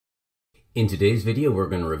In today's video, we're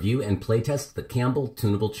going to review and playtest the Campbell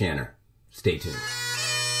Tunable Chanter. Stay tuned.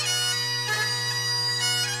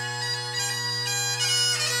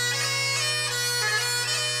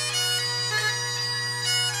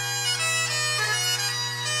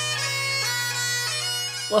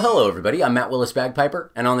 Well, hello everybody, I'm Matt Willis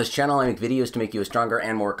Bagpiper, and on this channel I make videos to make you a stronger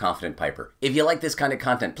and more confident piper. If you like this kind of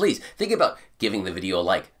content, please think about giving the video a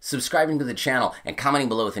like, subscribing to the channel, and commenting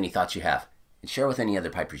below with any thoughts you have, and share with any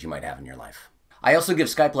other pipers you might have in your life. I also give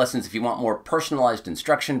Skype lessons if you want more personalized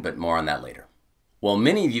instruction, but more on that later. Well,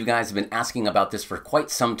 many of you guys have been asking about this for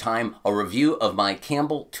quite some time, a review of my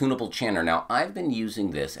Campbell Tunable Chanter. Now, I've been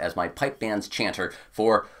using this as my pipe band's chanter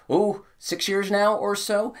for, 6 years now or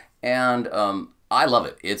so, and I love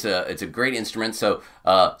it. It's a great instrument, so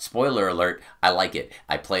spoiler alert, I like it.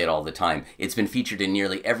 I play it all the time. It's been featured in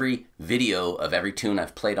nearly every video of every tune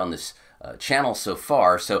I've played on this channel so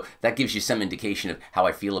far, so that gives you some indication of how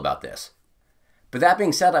I feel about this. But that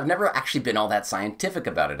being said, I've never actually been all that scientific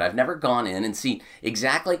about it. I've never gone in and seen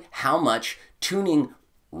exactly how much tuning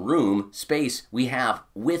room, space we have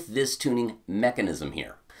with this tuning mechanism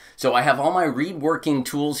here. So I have all my reed working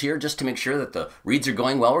tools here just to make sure that the reeds are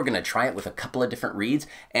going well. We're going to try it with a couple of different reeds,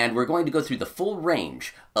 and we're going to go through the full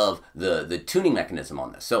range of the tuning mechanism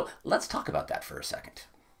on this. So let's talk about that for a second.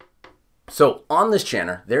 So on this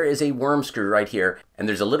chanter, there is a worm screw right here, and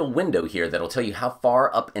there's a little window here that'll tell you how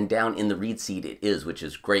far up and down in the reed seat it is, which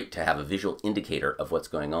is great to have a visual indicator of what's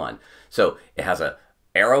going on. So it has an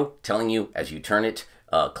arrow telling you as you turn it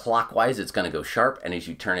clockwise, it's going to go sharp, and as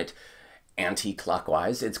you turn it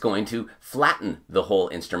anti-clockwise, it's going to flatten the whole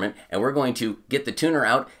instrument, and we're going to get the tuner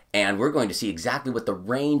out, and we're going to see exactly what the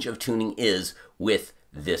range of tuning is with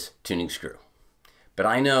this tuning screw. But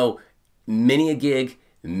I know many a gig,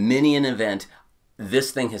 many an event,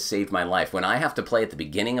 this thing has saved my life. When I have to play at the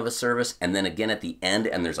beginning of a service and then again at the end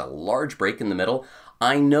and there's a large break in the middle,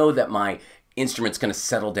 I know that my instrument's going to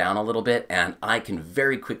settle down a little bit and I can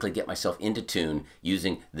very quickly get myself into tune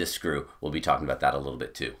using this screw. We'll be talking about that a little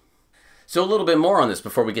bit too. So a little bit more on this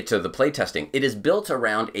before we get to the play testing. It is built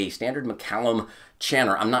around a standard McCallum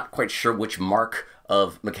chanter. I'm not quite sure which mark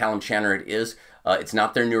of McCallum chanter it is. It's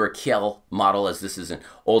not their newer Kiel model, as this is an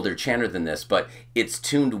older chanter than this, but it's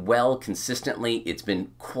tuned well consistently. It's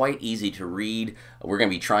been quite easy to read. We're going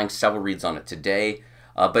to be trying several reads on it today.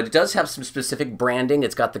 But it does have some specific branding.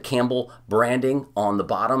 It's got the Campbell branding on the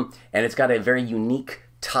bottom, and it's got a very unique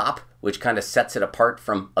top, which kind of sets it apart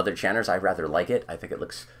from other chanters. I rather like it. I think it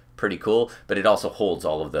looks pretty cool, but it also holds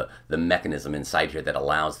all of the mechanism inside here that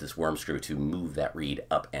allows this worm screw to move that reed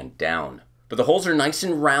up and down. But the holes are nice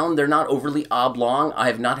and round. They're not overly oblong. I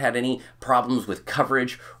have not had any problems with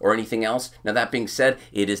coverage or anything else. Now, that being said,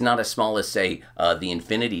 it is not as small as, say, the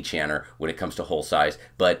Infinity chanter when it comes to hole size,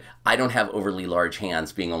 but I don't have overly large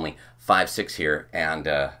hands, being only 5'6" here, and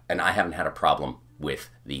I haven't had a problem with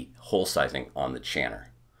the hole sizing on the chanter.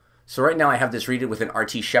 So right now I have this reeded with an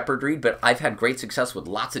RT Shepherd reed, but I've had great success with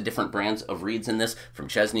lots of different brands of reeds in this, from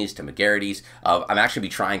Chesney's to McGarrity's. I'm actually be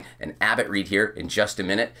trying an Abbott reed here in just a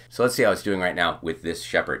minute. So let's see how it's doing right now with this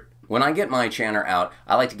Shepherd. When I get my chanter out,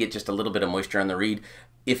 I like to get just a little bit of moisture on the reed.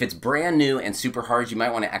 If it's brand new and super hard, you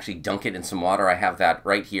might want to actually dunk it in some water. I have that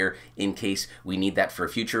right here in case we need that for a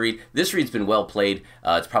future reed. This reed's been well played.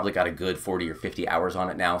 It's probably got a good 40 or 50 hours on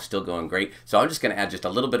it now, still going great. So I'm just going to add just a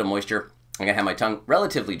little bit of moisture. I'm going to have my tongue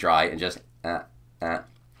relatively dry and just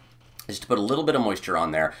to put a little bit of moisture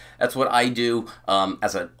on there. That's what I do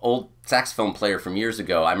as an old saxophone player from years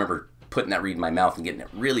ago. I remember putting that reed in my mouth and getting it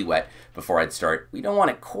really wet before I'd start. We don't want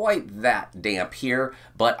it quite that damp here,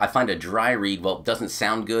 but I find a dry reed, well, it doesn't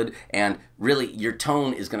sound good, and really your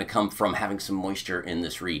tone is going to come from having some moisture in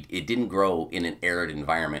this reed. It didn't grow in an arid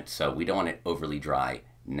environment, so we don't want it overly dry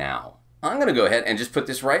now. I'm going to go ahead and just put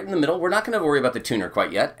this right in the middle. We're not going to worry about the tuner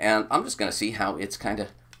quite yet, and I'm just going to see how it's kind of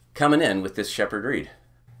coming in with this Shepherd reed.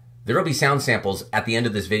 There will be sound samples at the end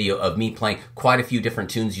of this video of me playing quite a few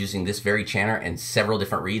different tunes using this very chanter and several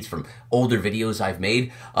different reeds from older videos I've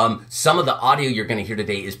made. Some of the audio you're going to hear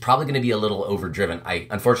today is probably going to be a little overdriven. I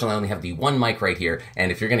unfortunately only have the one mic right here,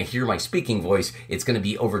 and if you're going to hear my speaking voice, it's going to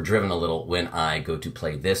be overdriven a little when I go to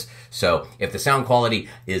play this. So if the sound quality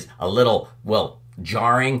is a little, well,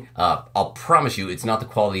 jarring, I'll promise you it's not the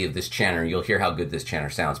quality of this chanter. You'll hear how good this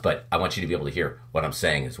chanter sounds, but I want you to be able to hear what I'm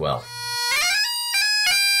saying as well.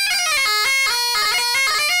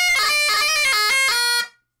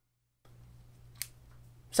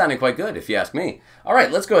 Sounding quite good if you ask me. All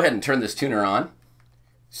right, let's go ahead and turn this tuner on.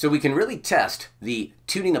 So we can really test the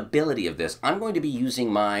tuning ability of this. I'm going to be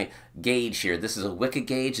using my gauge here. This is a Wicked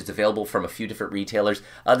gauge. It's available from a few different retailers.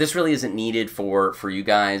 This really isn't needed for you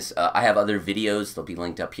guys. I have other videos, they'll be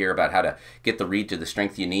linked up here, about how to get the reed to the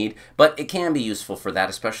strength you need. But it can be useful for that,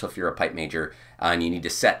 especially if you're a pipe major and you need to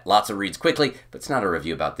set lots of reeds quickly. But it's not a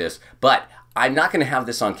review about this. But I'm not going to have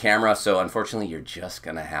this on camera, so unfortunately you're just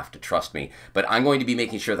going to have to trust me. But I'm going to be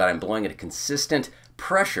making sure that I'm blowing at a consistent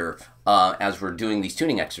pressure as we're doing these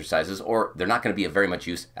tuning exercises, or they're not going to be of very much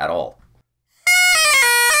use at all.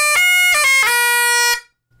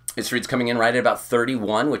 This reed's coming in right at about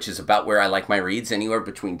 31, which is about where I like my reeds. Anywhere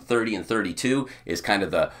between 30 and 32 is kind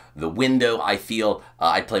of the window I feel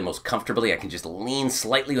I play most comfortably. I can just lean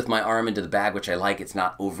slightly with my arm into the bag, which I like. It's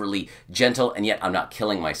not overly gentle, and yet I'm not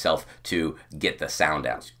killing myself to get the sound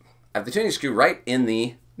out. I have the tuning screw right in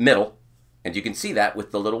the middle, and you can see that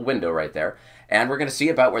with the little window right there. And we're going to see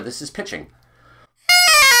about where this is pitching.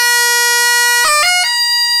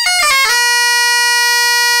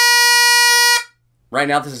 Right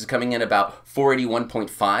now this is coming in about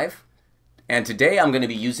 481.5. And today I'm going to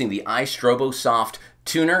be using the iStrobosoft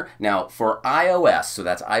tuner. Now for iOS, so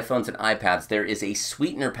that's iPhones and iPads, there is a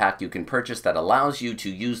sweetener pack you can purchase that allows you to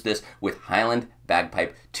use this with Highland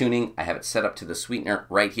bagpipe tuning. I have it set up to the sweetener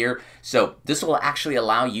right here. So this will actually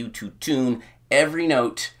allow you to tune every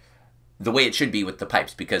note the way it should be with the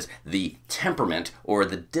pipes, because the temperament or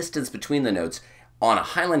the distance between the notes on a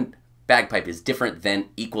Highland bagpipe is different than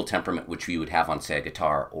equal temperament, which we would have on, say, a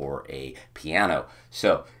guitar or a piano.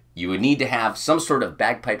 So you would need to have some sort of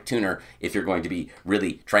bagpipe tuner if you're going to be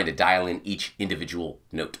really trying to dial in each individual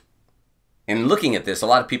note. And looking at this, a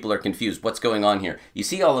lot of people are confused. What's going on here? You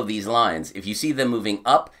see all of these lines. If you see them moving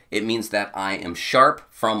up, it means that I am sharp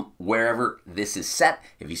from wherever this is set.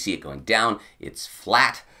 If you see it going down, it's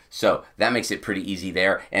flat. So that makes it pretty easy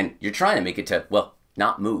there. And you're trying to make it to, well,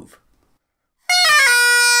 not move.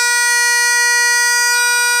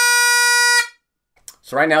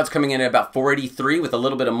 So right now it's coming in at about 483 with a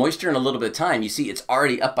little bit of moisture and a little bit of time. You see it's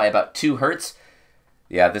already up by about 2 hertz.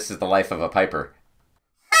 Yeah, this is the life of a piper.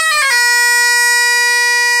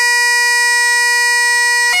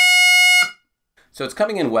 So it's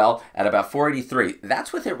coming in well at about 483.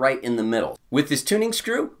 That's with it right in the middle. With this tuning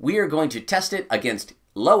screw, we are going to test it against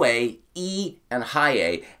low A, E, and high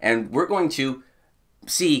A. And we're going to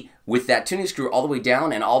see with that tuning screw all the way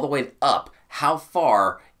down and all the way up how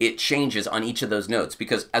far it changes on each of those notes.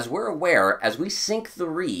 Because as we're aware, as we sync the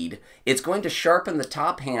reed, it's going to sharpen the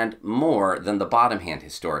top hand more than the bottom hand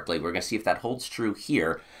historically. We're going to see if that holds true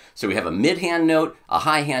here. So we have a mid hand note, a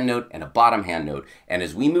high hand note, and a bottom hand note. And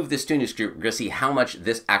as we move this tuning screw, we're going to see how much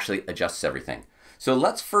this actually adjusts everything. So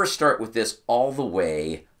let's first start with this all the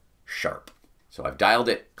way sharp. So I've dialed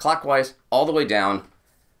it clockwise all the way down.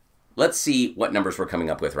 Let's see what numbers we're coming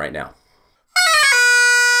up with right now.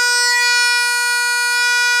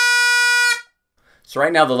 So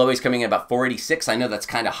right now the low is coming in about 486. I know that's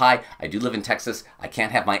kind of high. I do live in Texas. I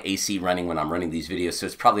can't have my AC running when I'm running these videos, so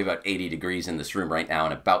it's probably about 80 degrees in this room right now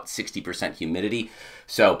and about 60% humidity.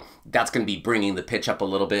 So that's going to be bringing the pitch up a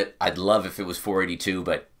little bit. I'd love if it was 482,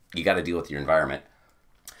 but you got to deal with your environment.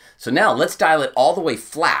 So now let's dial it all the way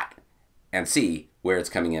flat and see where it's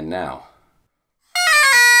coming in now.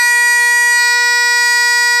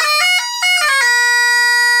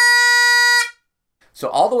 So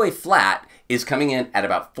all the way flat is coming in at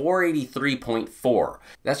about 483.4.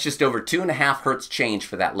 That's just over 2.5 hertz change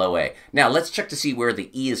for that low A. Now let's check to see where the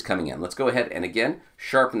E is coming in. Let's go ahead and again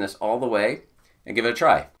sharpen this all the way and give it a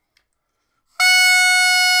try.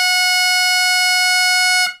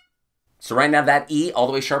 So right now that E all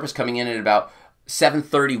the way sharp is coming in at about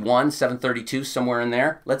 731, 732, somewhere in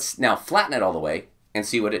there. Let's now flatten it all the way and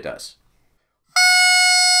see what it does.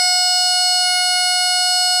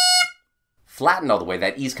 Flattened all the way,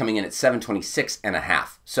 that E's coming in at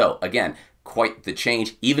 726.5. So again, quite the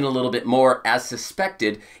change, even a little bit more. As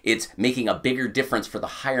suspected, it's making a bigger difference for the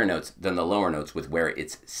higher notes than the lower notes with where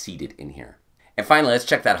it's seated in here. And finally, let's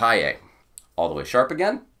check that high A. All the way sharp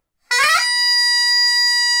again.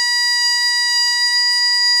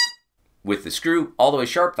 With the screw all the way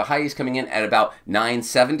sharp, the high A is coming in at about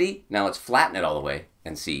 970. Now let's flatten it all the way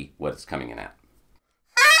and see what it's coming in at.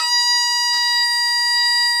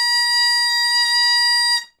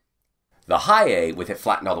 The high A, with it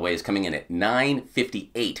flattened all the way, is coming in at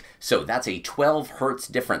 958. So that's a 12 hertz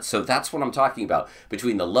difference. So that's what I'm talking about.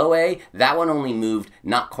 Between the low A, that one only moved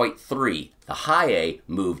not quite 3. The high A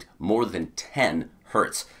moved more than 10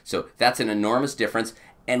 hertz. So that's an enormous difference.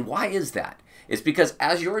 And why is that? It's because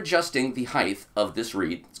as you're adjusting the height of this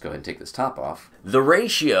reed, let's go ahead and take this top off, the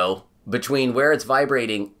ratio between where it's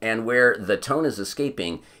vibrating and where the tone is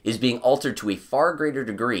escaping is being altered to a far greater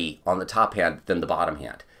degree on the top hand than the bottom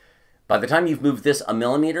hand. By the time you've moved this a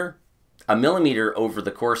millimeter over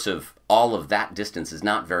the course of all of that distance is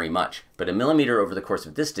not very much, but a millimeter over the course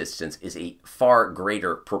of this distance is a far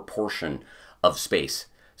greater proportion of space.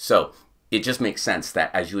 So it just makes sense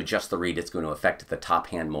that as you adjust the reed, it's going to affect the top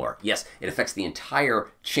hand more. Yes, it affects the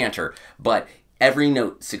entire chanter, but every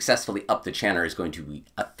note successfully up the chanter is going to be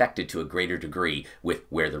affected to a greater degree with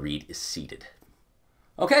where the reed is seated.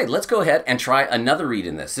 Okay, let's go ahead and try another reed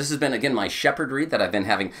in this. This has been, again, my shepherd reed that I've been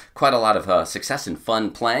having quite a lot of success and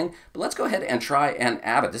fun playing. But let's go ahead and try an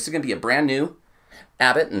Abbott. This is going to be a brand new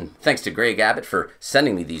Abbott, and thanks to Greg Abbott for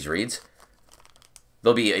sending me these reeds.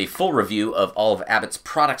 There'll be a full review of all of Abbott's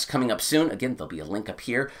products coming up soon. Again, there'll be a link up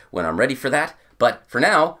here when I'm ready for that. But for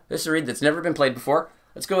now, this is a reed that's never been played before.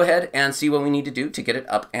 Let's go ahead and see what we need to do to get it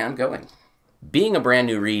up and going. Being a brand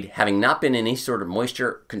new reed, having not been in any sort of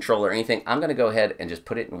moisture control or anything, I'm going to go ahead and just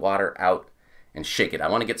put it in water out and shake it. I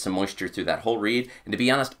want to get some moisture through that whole reed. And to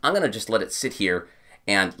be honest, I'm going to just let it sit here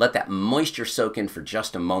and let that moisture soak in for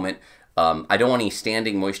just a moment. I don't want any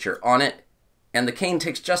standing moisture on it. And the cane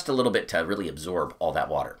takes just a little bit to really absorb all that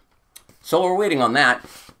water. So while we're waiting on that,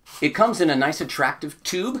 it comes in a nice attractive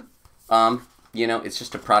tube. You know, it's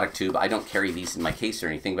just a product tube. I don't carry these in my case or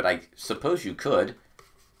anything, but I suppose you could.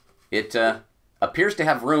 It appears to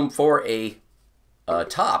have room for a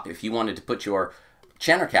top if you wanted to put your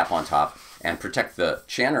chanter cap on top and protect the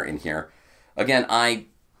chanter in here. Again, I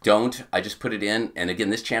don't. I just put it in. And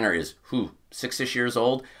again, this chanter is 6-ish years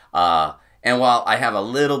old. And while I have a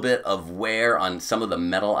little bit of wear on some of the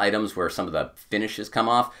metal items where some of the finishes come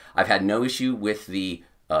off, I've had no issue with the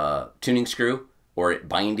tuning screw or it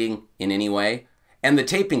binding in any way. And the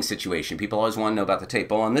taping situation, people always want to know about the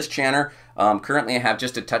tape. Well, on this chanter, currently I have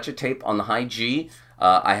just a touch of tape on the high G.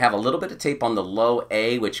 I have a little bit of tape on the low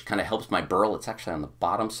A, which kind of helps my burl. It's actually on the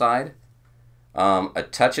bottom side. A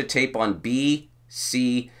touch of tape on B,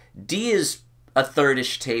 C. D is a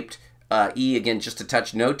third-ish taped. E, again, just a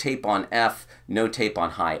touch. No tape on F, no tape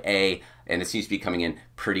on high A. And it seems to be coming in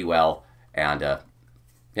pretty well. And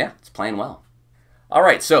yeah, it's playing well. All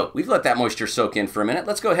right, so we've let that moisture soak in for a minute.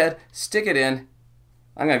 Let's go ahead, stick it in.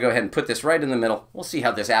 I'm going to go ahead and put this right in the middle. We'll see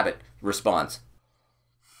how this Abbott responds.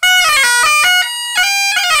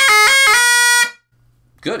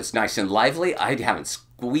 Good, it's nice and lively. I haven't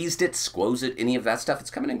squeezed it, squoze it, any of that stuff. It's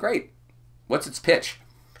coming in great. What's its pitch?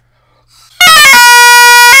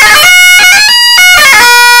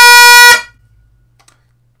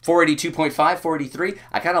 .482.5, 483.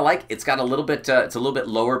 I kind of like. It's got a little bit. It's a little bit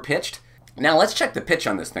lower pitched. Now let's check the pitch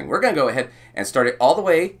on this thing. We're going to go ahead and start it all the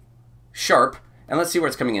way sharp. And let's see where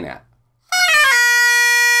it's coming in at.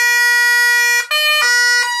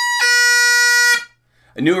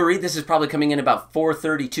 A newer reed, this is probably coming in about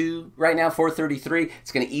 432 right now, 433.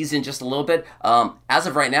 It's going to ease in just a little bit. As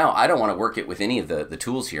of right now, I don't want to work it with any of the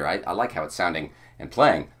tools here. I like how it's sounding and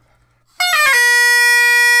playing.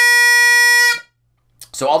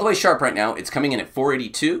 So all the way sharp right now, it's coming in at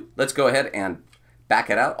 482. Let's go ahead and back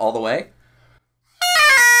it out all the way.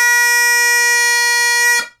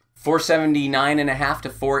 479.5 to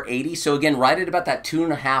 480. So again, right at about that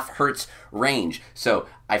 2.5 hertz range. So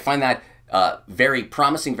I find that very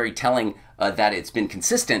promising, very telling that it's been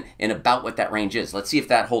consistent in about what that range is. Let's see if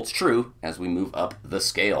that holds true as we move up the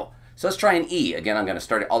scale. So let's try an E. Again, I'm going to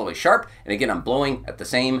start it all the way sharp. And again, I'm blowing at the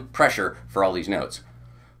same pressure for all these notes.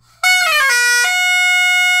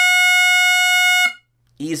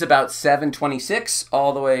 E is about 726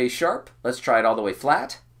 all the way sharp. Let's try it all the way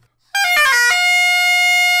flat.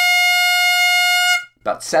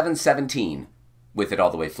 About 717 with it all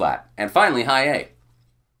the way flat. And finally, high A.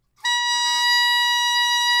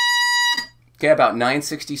 Okay, about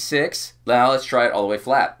 966. Now let's try it all the way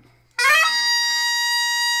flat.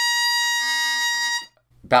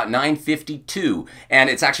 About 952. And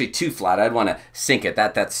it's actually too flat. I'd want to sink it.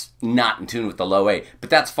 That's not in tune with the low A. But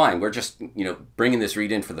that's fine. We're just, bringing this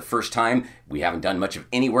reed in for the first time. We haven't done much of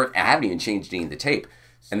any work. I haven't even changed any of the tape.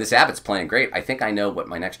 And this Abbott's playing great. I think I know what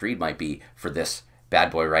my next reed might be for this bad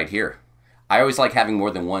boy right here. I always like having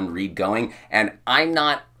more than one reed going, and I'm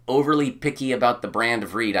not overly picky about the brand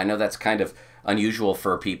of reed. I know that's kind of unusual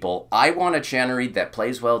for people. I want a chanter reed that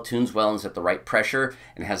plays well, tunes well, and is at the right pressure,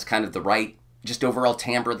 and has kind of the right just overall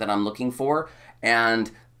timbre that I'm looking for. And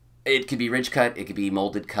it could be ridge cut, it could be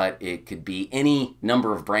molded cut, it could be any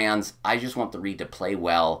number of brands. I just want the reed to play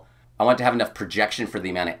well. I want to have enough projection for the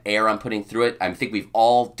amount of air I'm putting through it. I think we've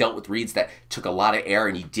all dealt with reeds that took a lot of air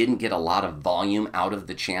and you didn't get a lot of volume out of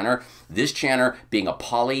the chanter. This chanter being a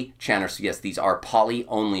poly chanter, so yes, these are poly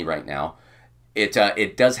only right now.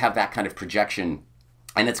 It does have that kind of projection,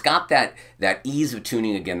 and it's got that ease of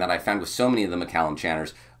tuning again that I found with so many of the McCallum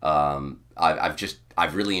chanters.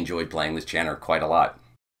 I've really enjoyed playing this chanter quite a lot.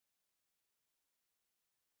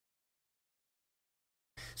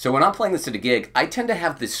 So when I'm playing this at a gig, I tend to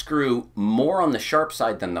have the screw more on the sharp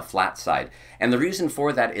side than the flat side. And the reason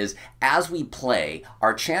for that is, as we play,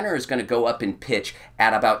 our chanter is going to go up in pitch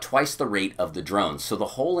at about twice the rate of the drones. So the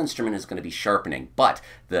whole instrument is going to be sharpening, but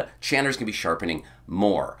the chanter is going to be sharpening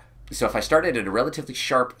more. So if I started at a relatively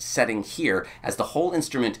sharp setting here, as the whole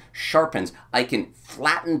instrument sharpens, I can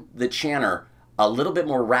flatten the chanter a little bit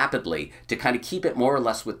more rapidly to kind of keep it more or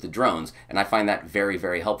less with the drones, and I find that very,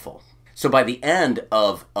 very helpful. So by the end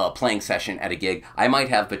of a playing session at a gig, I might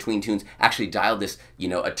have between tunes actually dialed this,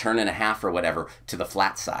 a turn and a half or whatever to the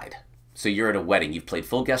flat side. So you're at a wedding, you've played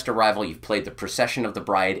Full Guest Arrival, you've played the procession of the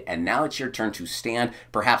bride, and now it's your turn to stand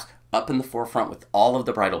perhaps up in the forefront with all of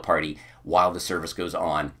the bridal party while the service goes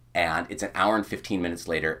on, and it's an hour and 15 minutes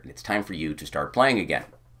later, and it's time for you to start playing again.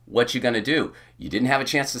 What you gonna do? You didn't have a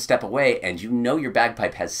chance to step away, and you know your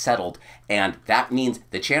bagpipe has settled, and that means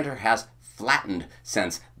the chanter has flattened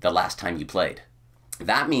since the last time you played.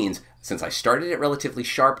 That means since I started it relatively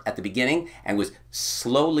sharp at the beginning and was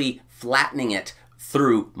slowly flattening it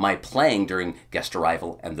through my playing during guest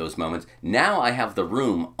arrival and those moments, now I have the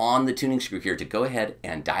room on the tuning screw here to go ahead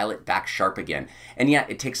and dial it back sharp again. And yeah,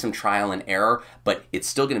 it takes some trial and error, but it's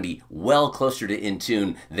still going to be well closer to in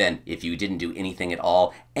tune than if you didn't do anything at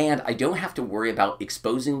all. And I don't have to worry about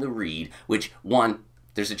exposing the reed, which, one,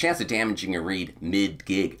 there's a chance of damaging a reed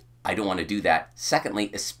mid-gig. I don't want to do that.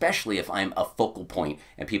 Secondly, especially if I'm a focal point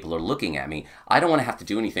and people are looking at me, I don't want to have to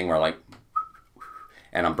do anything where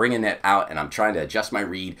and I'm bringing it out and I'm trying to adjust my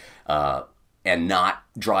reed and not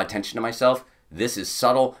draw attention to myself. This is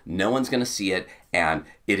subtle. No one's going to see it. And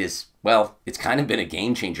it is, well, it's kind of been a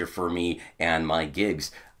game changer for me and my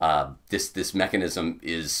gigs. This mechanism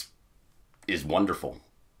is wonderful.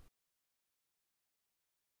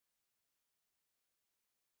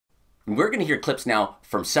 We're going to hear clips now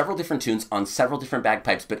from several different tunes on several different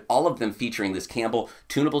bagpipes, but all of them featuring this Campbell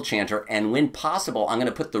Tunable chanter. And when possible, I'm going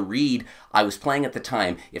to put the reed I was playing at the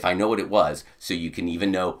time, if I know what it was, so you can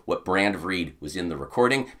even know what brand of reed was in the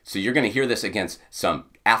recording. So you're going to hear this against some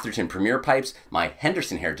Atherton Premier pipes, my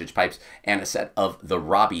Henderson Heritage pipes, and a set of the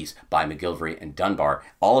Robbies by McGillivray and Dunbar.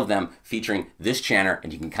 All of them featuring this chanter,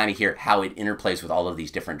 and you can kind of hear how it interplays with all of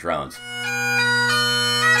these different drones.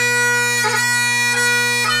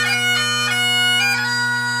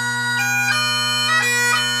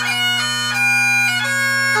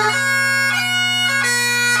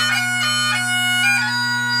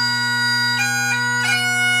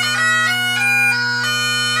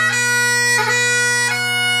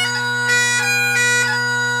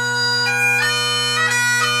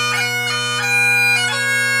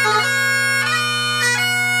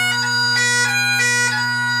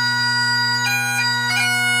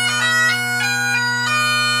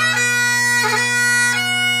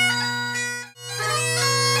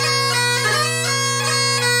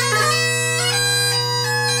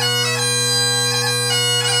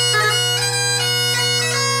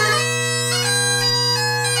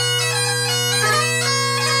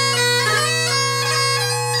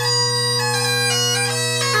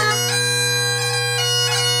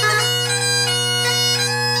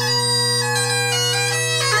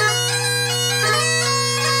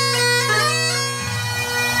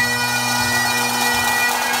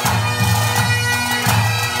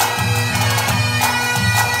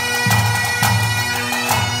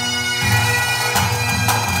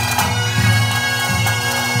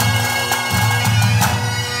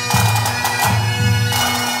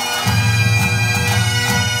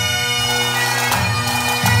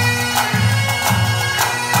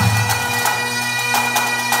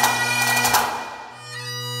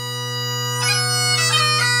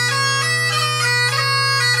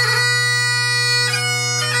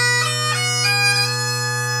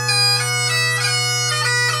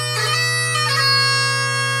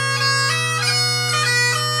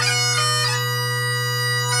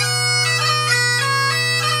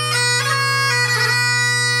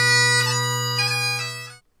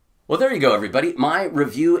 Well, there you go, everybody. My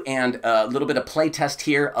review and a little bit of play test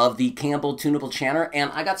here of the Campbell Tunable chanter, and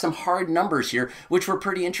I got some hard numbers here, which were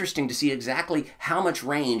pretty interesting to see exactly how much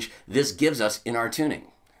range this gives us in our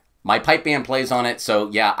tuning. My pipe band plays on it, so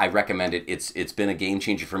yeah, I recommend it. It's been a game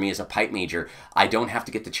changer for me as a pipe major. I don't have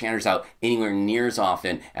to get the chanters out anywhere near as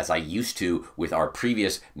often as I used to with our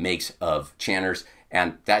previous makes of chanters,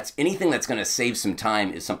 and anything that's going to save some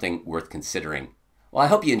time is something worth considering. Well, I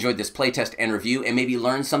hope you enjoyed this playtest and review and maybe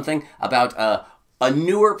learned something about a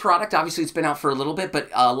newer product. Obviously, it's been out for a little bit, but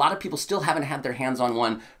a lot of people still haven't had their hands on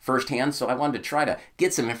one firsthand, so I wanted to try to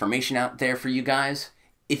get some information out there for you guys.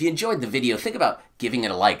 If you enjoyed the video, think about giving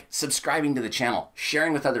it a like, subscribing to the channel,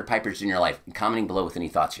 sharing with other pipers in your life, and commenting below with any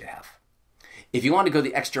thoughts you have. If you want to go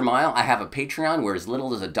the extra mile, I have a Patreon where as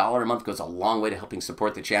little as $1 a month goes a long way to helping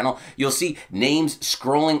support the channel. You'll see names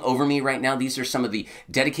scrolling over me right now. These are some of the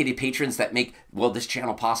dedicated patrons that make, well, this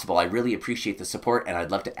channel possible. I really appreciate the support, and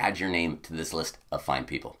I'd love to add your name to this list of fine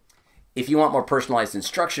people. If you want more personalized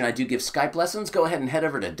instruction, I do give Skype lessons. Go ahead and head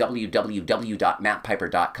over to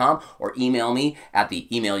www.mattpiper.com or email me at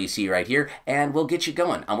the email you see right here, and we'll get you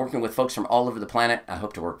going. I'm working with folks from all over the planet. I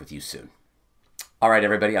hope to work with you soon. All right,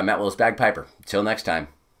 everybody, I'm Matt Willis Bagpiper. Until next time,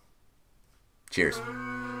 cheers.